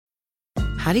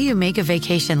how do you make a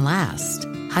vacation last?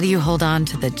 How do you hold on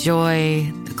to the joy,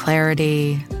 the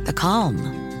clarity, the calm?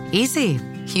 Easy.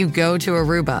 You go to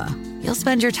Aruba. You'll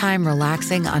spend your time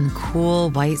relaxing on cool,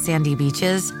 white, sandy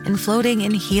beaches and floating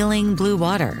in healing blue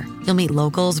water. You'll meet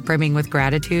locals brimming with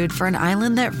gratitude for an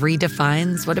island that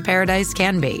redefines what a paradise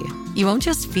can be. You won't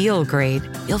just feel great,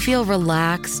 you'll feel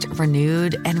relaxed,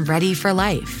 renewed, and ready for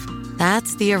life.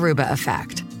 That's the Aruba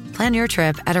effect. Plan your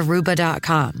trip at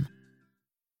Aruba.com.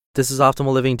 This is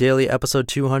Optimal Living Daily, episode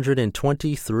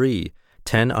 223,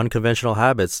 10 Unconventional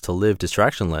Habits to Live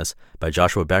Distractionless by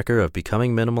Joshua Becker of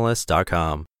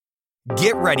BecomingMinimalist.com.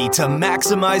 Get ready to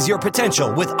maximize your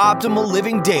potential with Optimal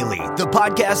Living Daily, the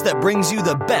podcast that brings you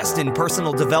the best in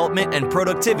personal development and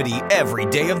productivity every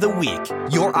day of the week.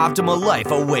 Your optimal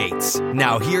life awaits.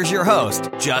 Now here's your host,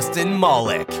 Justin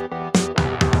Malik.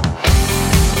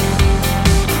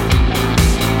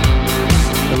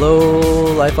 Hello,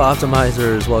 Life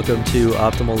Optimizers. Welcome to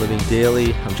Optimal Living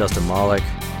Daily. I'm Justin Malik,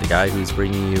 the guy who's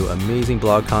bringing you amazing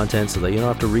blog content so that you don't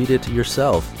have to read it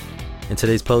yourself. And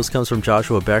today's post comes from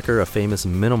Joshua Becker, a famous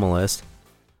minimalist.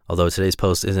 Although today's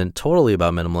post isn't totally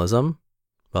about minimalism.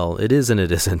 Well, it is and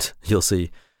it isn't. You'll see.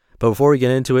 But before we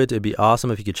get into it, it'd be awesome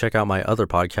if you could check out my other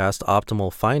podcast,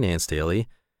 Optimal Finance Daily.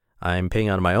 I'm paying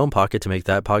out of my own pocket to make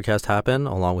that podcast happen,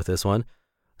 along with this one.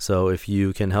 So if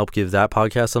you can help give that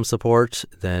podcast some support,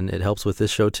 then it helps with this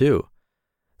show too.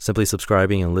 Simply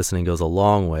subscribing and listening goes a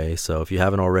long way. So if you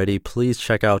haven't already, please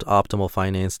check out Optimal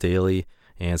Finance Daily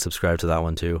and subscribe to that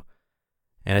one too.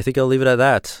 And I think I'll leave it at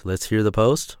that. Let's hear the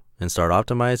post and start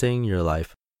optimizing your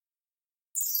life.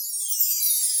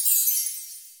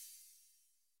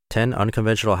 10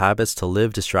 Unconventional Habits to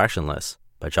Live Distractionless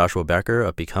by Joshua Becker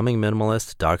of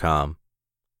BecomingMinimalist.com.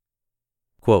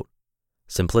 Quote,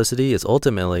 "Simplicity is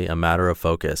ultimately a matter of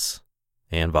focus."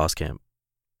 Ann Voskamp.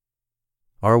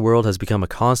 Our world has become a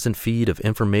constant feed of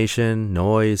information,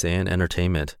 noise, and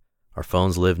entertainment. Our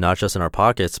phones live not just in our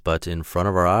pockets, but in front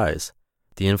of our eyes.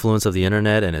 The influence of the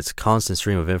internet and its constant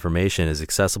stream of information is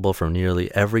accessible from nearly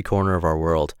every corner of our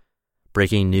world.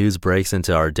 Breaking news breaks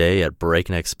into our day at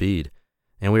breakneck speed,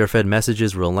 and we are fed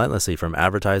messages relentlessly from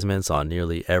advertisements on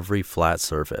nearly every flat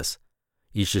surface.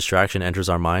 Each distraction enters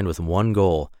our mind with one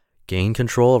goal: gain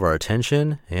control of our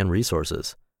attention and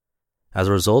resources. As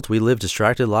a result, we live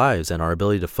distracted lives, and our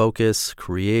ability to focus,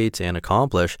 create, and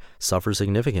accomplish suffers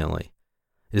significantly.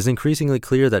 It is increasingly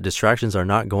clear that distractions are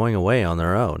not going away on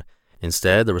their own.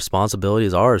 Instead, the responsibility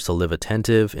is ours to live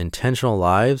attentive, intentional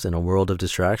lives in a world of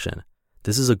distraction.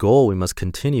 This is a goal we must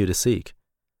continue to seek.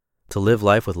 To live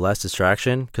life with less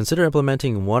distraction, consider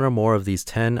implementing one or more of these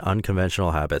 10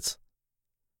 unconventional habits.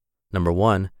 Number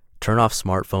 1, turn off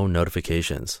smartphone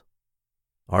notifications.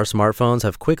 Our smartphones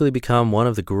have quickly become one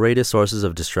of the greatest sources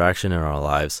of distraction in our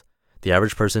lives. The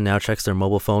average person now checks their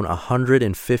mobile phone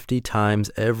 150 times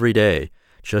every day,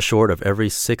 just short of every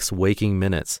 6 waking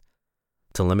minutes.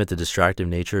 To limit the distractive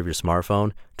nature of your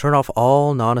smartphone, turn off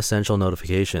all non-essential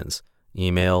notifications,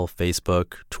 email,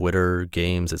 Facebook, Twitter,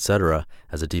 games, etc.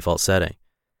 as a default setting.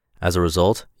 As a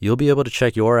result, you'll be able to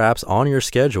check your apps on your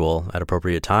schedule at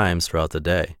appropriate times throughout the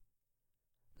day.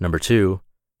 Number 2,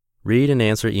 read and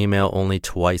answer email only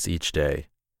twice each day.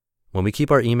 When we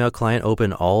keep our email client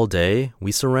open all day,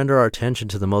 we surrender our attention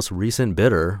to the most recent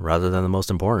bidder rather than the most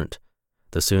important.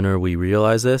 The sooner we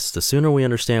realize this, the sooner we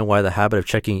understand why the habit of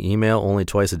checking email only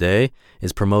twice a day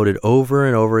is promoted over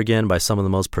and over again by some of the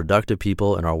most productive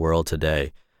people in our world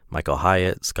today: Michael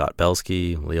Hyatt, Scott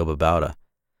Belsky, Leo Babauta.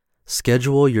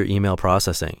 Schedule your email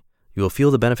processing. You will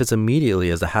feel the benefits immediately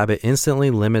as the habit instantly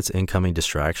limits incoming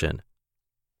distraction.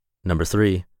 Number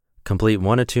 3, complete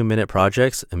 1 to 2 minute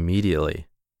projects immediately.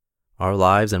 Our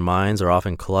lives and minds are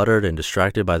often cluttered and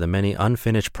distracted by the many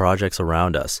unfinished projects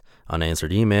around us: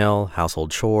 unanswered email,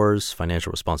 household chores, financial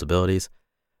responsibilities.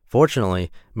 Fortunately,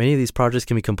 many of these projects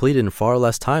can be completed in far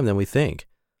less time than we think.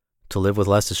 To live with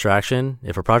less distraction,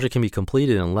 if a project can be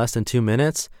completed in less than 2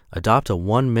 minutes, adopt a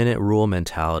 1-minute rule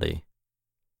mentality.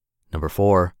 Number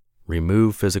 4,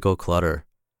 remove physical clutter.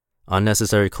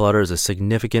 Unnecessary clutter is a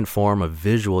significant form of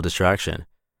visual distraction.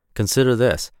 Consider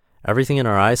this. Everything in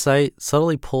our eyesight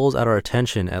subtly pulls at our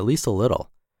attention at least a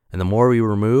little, and the more we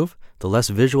remove, the less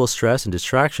visual stress and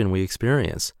distraction we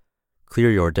experience. Clear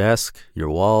your desk,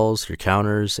 your walls, your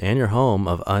counters, and your home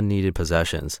of unneeded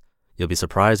possessions. You'll be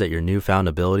surprised at your newfound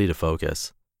ability to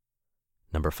focus.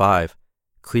 Number 5,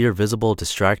 clear visible,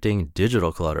 distracting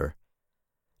digital clutter.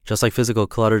 Just like physical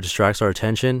clutter distracts our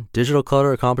attention, digital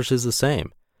clutter accomplishes the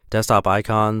same. Desktop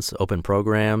icons, open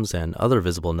programs, and other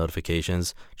visible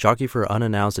notifications jockey for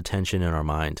unannounced attention in our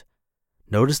mind.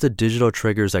 Notice the digital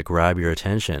triggers that grab your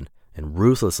attention and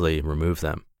ruthlessly remove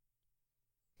them.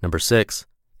 Number 6,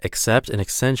 Accept and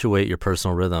accentuate your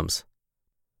personal rhythms.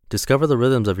 Discover the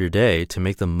rhythms of your day to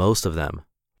make the most of them.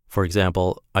 For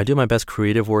example, I do my best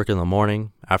creative work in the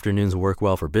morning, afternoons work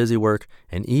well for busy work,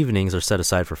 and evenings are set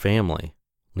aside for family,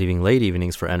 leaving late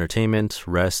evenings for entertainment,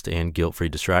 rest, and guilt-free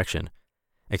distraction.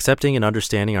 Accepting and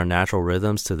understanding our natural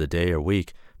rhythms to the day or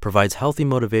week provides healthy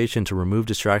motivation to remove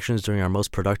distractions during our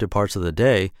most productive parts of the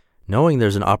day, knowing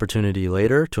there's an opportunity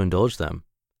later to indulge them.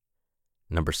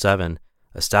 Number 7,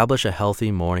 establish a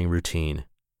healthy morning routine.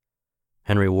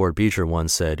 Henry Ward Beecher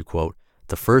once said, quote,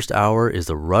 "The first hour is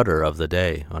the rudder of the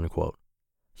day," unquote.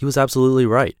 He was absolutely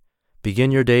right.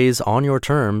 Begin your days on your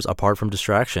terms apart from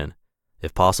distraction.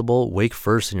 If possible, wake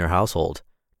first in your household.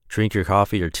 Drink your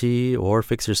coffee or tea, or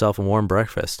fix yourself a warm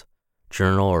breakfast.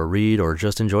 Journal or read, or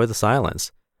just enjoy the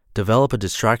silence. Develop a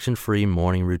distraction-free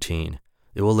morning routine.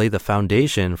 It will lay the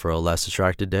foundation for a less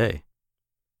distracted day.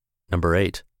 Number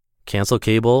 8, cancel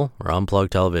cable or unplug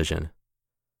television.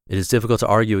 It is difficult to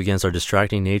argue against our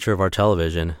distracting nature of our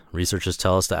television. Researchers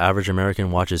tell us the average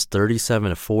American watches 37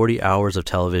 to 40 hours of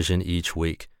television each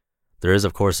week. There is,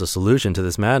 of course, a solution to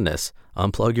this madness.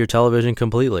 Unplug your television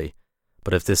completely.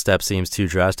 But if this step seems too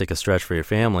drastic a stretch for your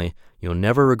family, you'll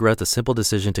never regret the simple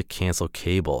decision to cancel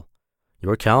cable.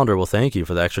 Your calendar will thank you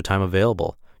for the extra time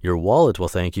available. Your wallet will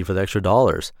thank you for the extra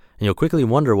dollars, and you'll quickly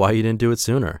wonder why you didn't do it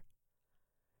sooner.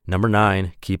 Number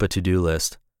 9, keep a to-do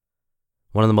list.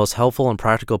 One of the most helpful and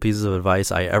practical pieces of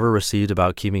advice I ever received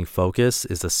about keeping focus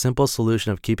is the simple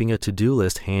solution of keeping a to-do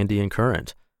list handy and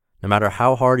current. No matter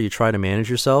how hard you try to manage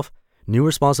yourself, new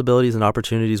responsibilities and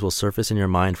opportunities will surface in your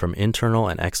mind from internal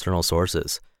and external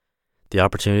sources. The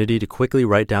opportunity to quickly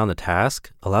write down the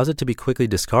task allows it to be quickly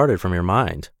discarded from your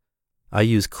mind. I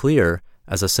use Clear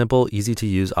as a simple,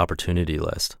 easy-to-use opportunity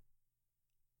list.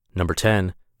 Number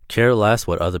 10, care less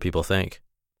what other people think.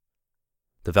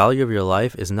 The value of your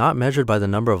life is not measured by the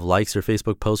number of likes your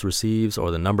Facebook post receives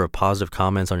or the number of positive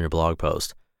comments on your blog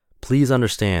post. Please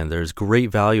understand there is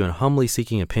great value in humbly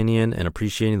seeking opinion and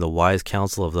appreciating the wise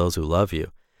counsel of those who love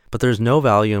you. But there is no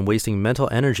value in wasting mental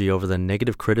energy over the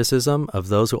negative criticism of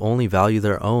those who only value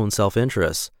their own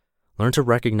self-interests. Learn to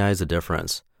recognize the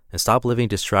difference and stop living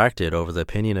distracted over the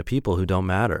opinion of people who don't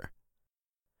matter.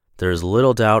 There is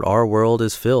little doubt our world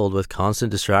is filled with constant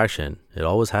distraction. It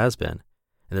always has been.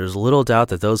 And there is little doubt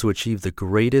that those who achieve the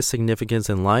greatest significance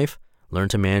in life learn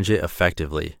to manage it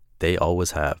effectively. They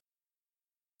always have.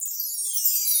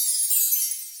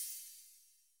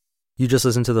 You just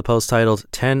listened to the post titled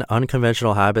 10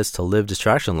 Unconventional Habits to Live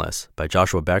Distractionless by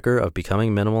Joshua Becker of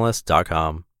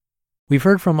BecomingMinimalist.com. We've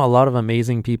heard from a lot of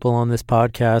amazing people on this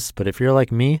podcast, but if you're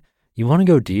like me, you want to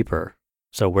go deeper.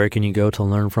 So where can you go to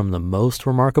learn from the most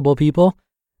remarkable people?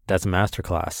 That's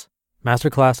Masterclass.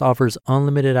 Masterclass offers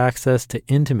unlimited access to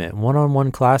intimate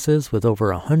one-on-one classes with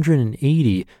over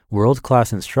 180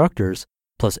 world-class instructors,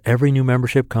 plus every new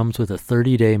membership comes with a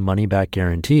 30-day money-back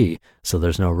guarantee, so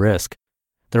there's no risk.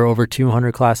 There are over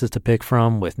 200 classes to pick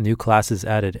from, with new classes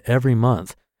added every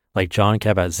month, like Jon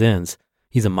Kabat-Zinn's.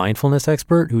 He's a mindfulness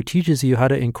expert who teaches you how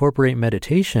to incorporate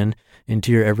meditation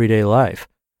into your everyday life.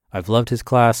 I've loved his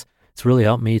class. It's really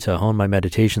helped me to hone my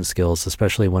meditation skills,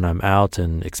 especially when I'm out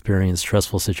and experience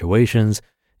stressful situations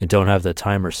and don't have the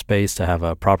time or space to have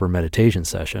a proper meditation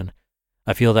session.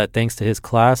 I feel that thanks to his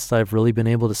class, I've really been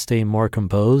able to stay more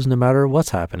composed no matter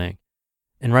what's happening.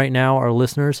 And right now, our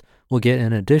listeners will get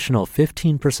an additional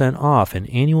 15% off an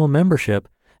annual membership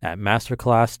at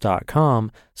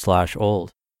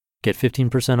masterclass.com/old. Get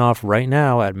 15% off right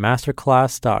now at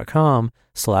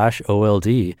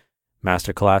masterclass.com/OLD,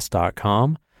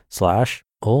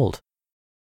 masterclass.com/old.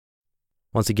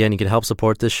 Once again, you can help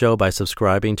support this show by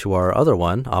subscribing to our other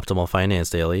one, Optimal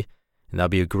Finance Daily, and that'd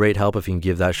be a great help if you can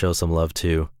give that show some love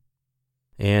too.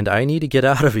 And I need to get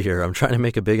out of here. I'm trying to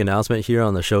make a big announcement here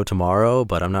on the show tomorrow,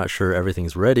 but I'm not sure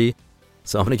everything's ready.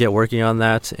 So I'm going to get working on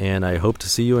that, and I hope to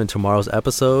see you in tomorrow's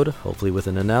episode, hopefully with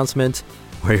an announcement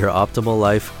where your optimal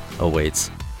life awaits.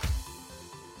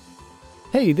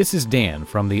 Hey, this is Dan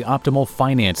from the Optimal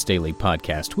Finance Daily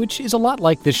podcast, which is a lot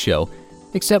like this show,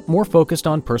 except more focused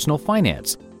on personal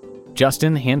finance.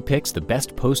 Justin handpicks the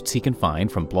best posts he can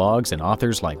find from blogs and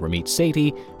authors like Ramit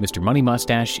Sethi, Mr. Money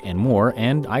Mustache, and more,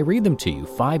 and I read them to you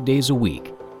 5 days a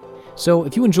week. So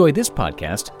if you enjoy this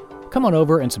podcast, come on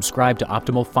over and subscribe to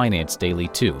Optimal Finance Daily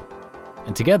too.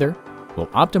 And together, we'll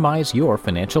optimize your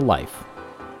financial life.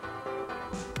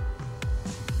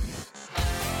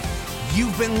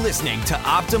 You've been listening to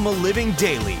Optimal Living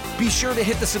Daily. Be sure to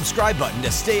hit the subscribe button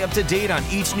to stay up to date on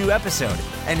each new episode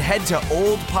and head to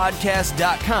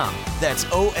oldpodcast.com. That's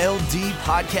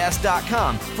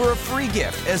OLDpodcast.com for a free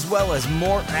gift as well as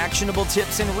more actionable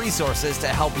tips and resources to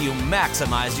help you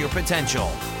maximize your potential.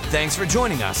 Thanks for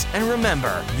joining us, and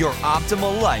remember, your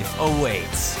optimal life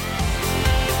awaits.